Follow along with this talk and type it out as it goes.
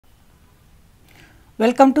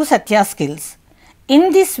Welcome to Satya Skills.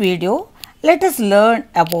 In this video, let us learn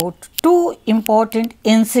about two important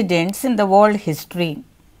incidents in the world history.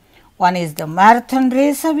 One is the marathon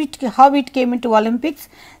race, how it came into Olympics.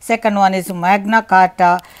 Second one is Magna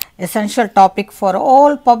Carta, essential topic for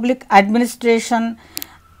all public administration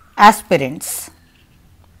aspirants.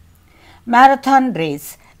 Marathon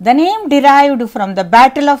race. The name derived from the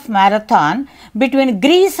Battle of Marathon between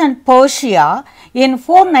Greece and Persia in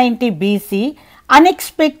 490 BC.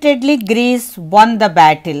 Unexpectedly, Greece won the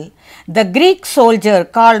battle. The Greek soldier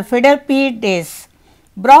called Phidippides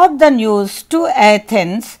brought the news to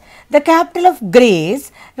Athens, the capital of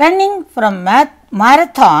Greece, running from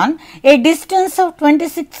Marathon, a distance of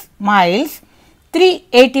 26 miles,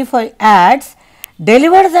 385 yards,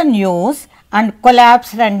 delivered the news and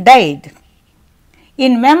collapsed and died.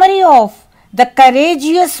 In memory of the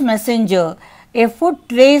courageous messenger, a foot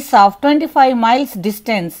race of 25 miles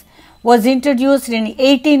distance was introduced in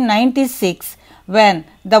 1896 when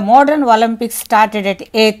the modern Olympics started at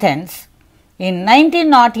Athens. In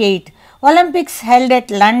 1908, Olympics held at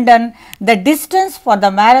London, the distance for the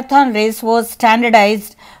marathon race was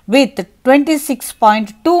standardized with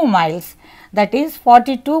 26.2 miles, that is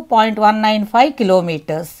 42.195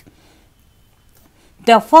 kilometers.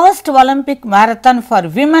 The first Olympic marathon for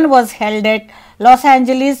women was held at Los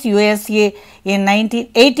Angeles, USA in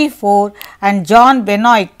 1984 and John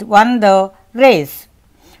Benoit won the race.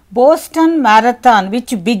 Boston Marathon,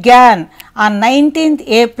 which began on 19th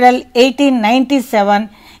April 1897,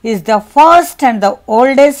 is the first and the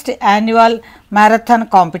oldest annual marathon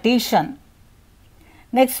competition.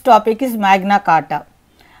 Next topic is Magna Carta.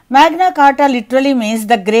 Magna Carta literally means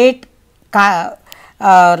the great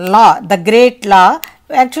law, the great law.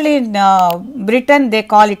 Actually, in Britain they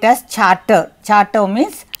call it as charter. Charter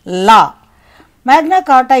means law. Magna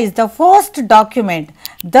Carta is the first document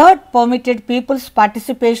that permitted people's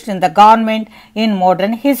participation in the government in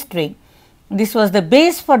modern history. This was the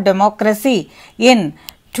base for democracy. In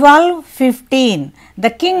 1215, the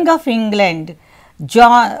King of England,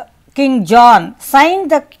 King John,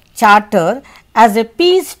 signed the charter as a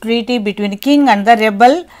peace treaty between king and the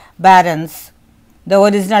rebel barons. The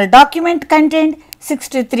original document contained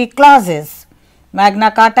 63 clauses.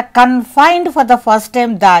 Magna Carta confined for the first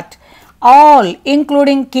time that all,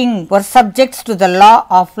 including king, were subjects to the law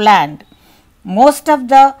of land. Most of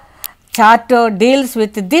the charter deals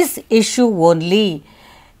with this issue only.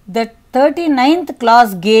 The 39th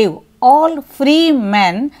clause gave all free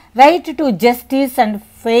men right to justice and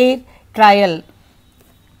fair trial.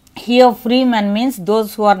 Here free men means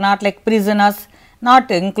those who are not like prisoners,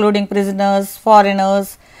 not including prisoners,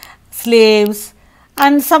 foreigners, slaves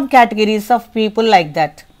and some categories of people like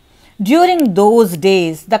that. During those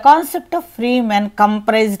days, the concept of free men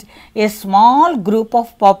comprised a small group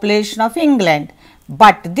of population of England,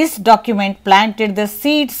 but this document planted the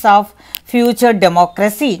seeds of future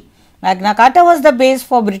democracy. Magna Carta was the base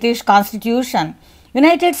for British Constitution,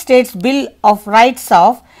 United States Bill of Rights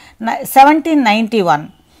of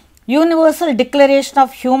 1791, Universal Declaration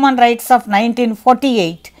of Human Rights of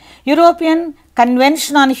 1948, European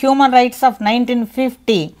Convention on Human Rights of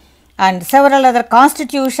 1950 and several other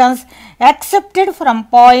constitutions accepted from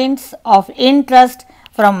points of interest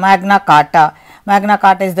from Magna Carta. Magna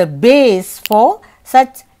Carta is the base for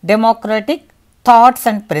such democratic thoughts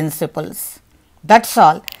and principles. That's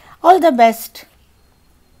all. All the best.